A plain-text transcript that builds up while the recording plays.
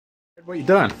What are you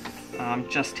doing? I'm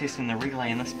just testing the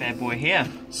relay in this bad boy here.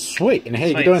 Sweet, and how are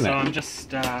you doing that? So I'm just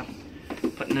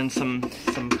putting in some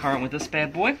current with this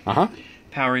bad boy.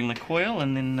 Powering the coil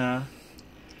and then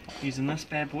using this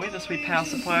bad boy, this wee power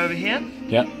supply over here.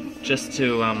 Yep. Just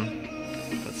to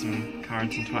put some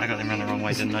current into it. I got them around the wrong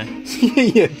way, didn't I?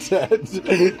 You did.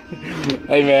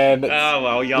 Hey man. Oh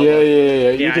well, yeah.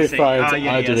 You do phones,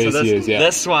 I do ECUs, yeah.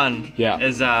 This one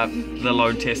is the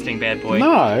load testing bad boy.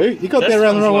 No, you got that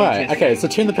around the wrong way. Okay, so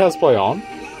turn the power supply on.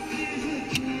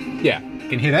 Yeah,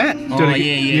 can you hear that? Oh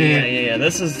yeah.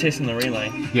 This is testing the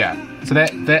relay. Yeah. So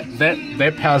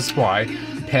that power supply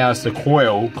powers the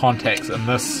coil contacts in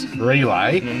this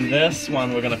relay. And this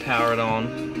one we're gonna power it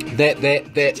on. That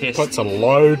puts a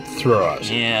load through it.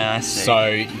 Yeah, I see.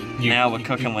 So now we're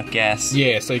cooking with gas.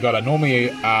 Yeah, so you got a normally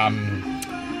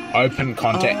open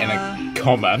contact and a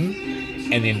common,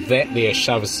 and then that there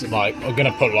shoves like we're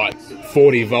gonna put like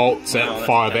 40 volts at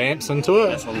 5 amps into it.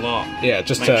 That's a lot. Yeah,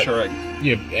 just make to sure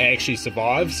it actually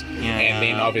survives. Yeah, and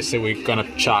then obviously we're gonna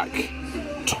chuck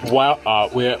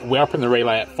 12. We're up in the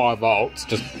relay at 5 volts,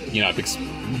 just because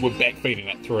we're backfeeding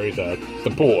it through the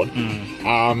board.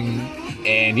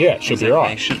 And yeah, it should be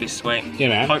right. Should be sweet. Yeah,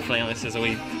 man. Hopefully, unless there's a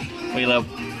wee little.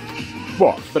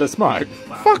 What? Bit of smoke?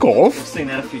 Wow. Fuck off. We've seen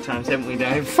that a few times, haven't we,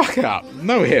 Dave? Fuck up.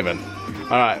 No, we haven't.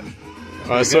 Alright.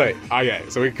 Oh, sweet. Okay,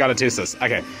 so we've got to test this.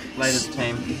 Okay. Latest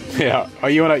team. Yeah. Oh,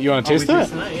 you wanna test it?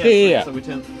 Yeah. So we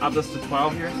turn up this to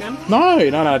 12, you reckon?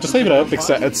 No. Just leave it up because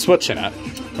it's switching it.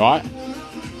 Right?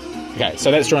 Okay,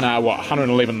 so that's drawing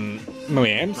 111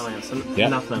 milliamps. Yeah.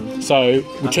 Nothing. So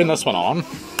we'll turn this one on.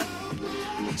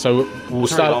 So we'll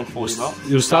start on 40 volts.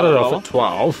 You'll start it off at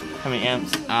 12. How many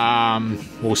amps?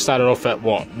 We'll start it off at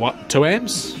what? 2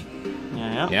 amps?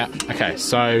 Yeah. Okay,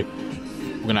 so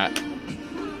we're gonna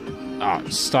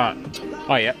start.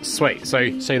 Oh yeah, sweet.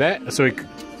 So see that? So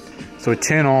we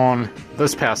turn on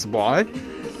this power supply.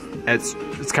 It's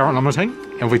current limiting,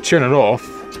 and if we turn it off,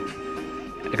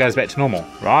 it goes back to normal,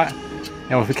 right?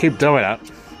 Now if we keep doing it,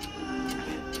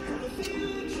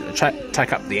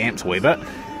 take up the amps a wee bit.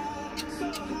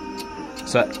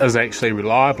 So it is actually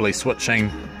reliably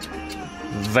switching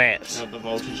that. Up the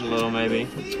voltage a little, maybe.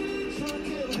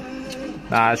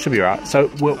 Nah, it should be right. So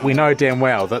we know damn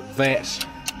well that it's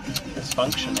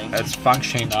functioning. It's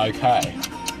functioning okay.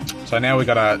 So now we've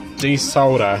got to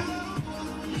desolder,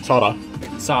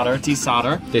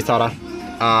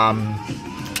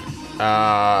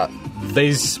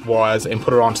 these wires and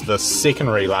put it onto the second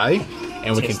relay,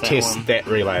 and we can test that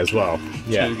relay as well.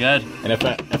 Yeah. Too good. And if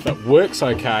it works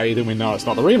okay, then we know it's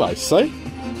not the relay. See?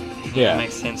 Yeah. That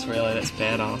makes sense, really. That's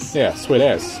badass. Yeah, sweet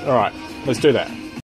as. All right, let's do that.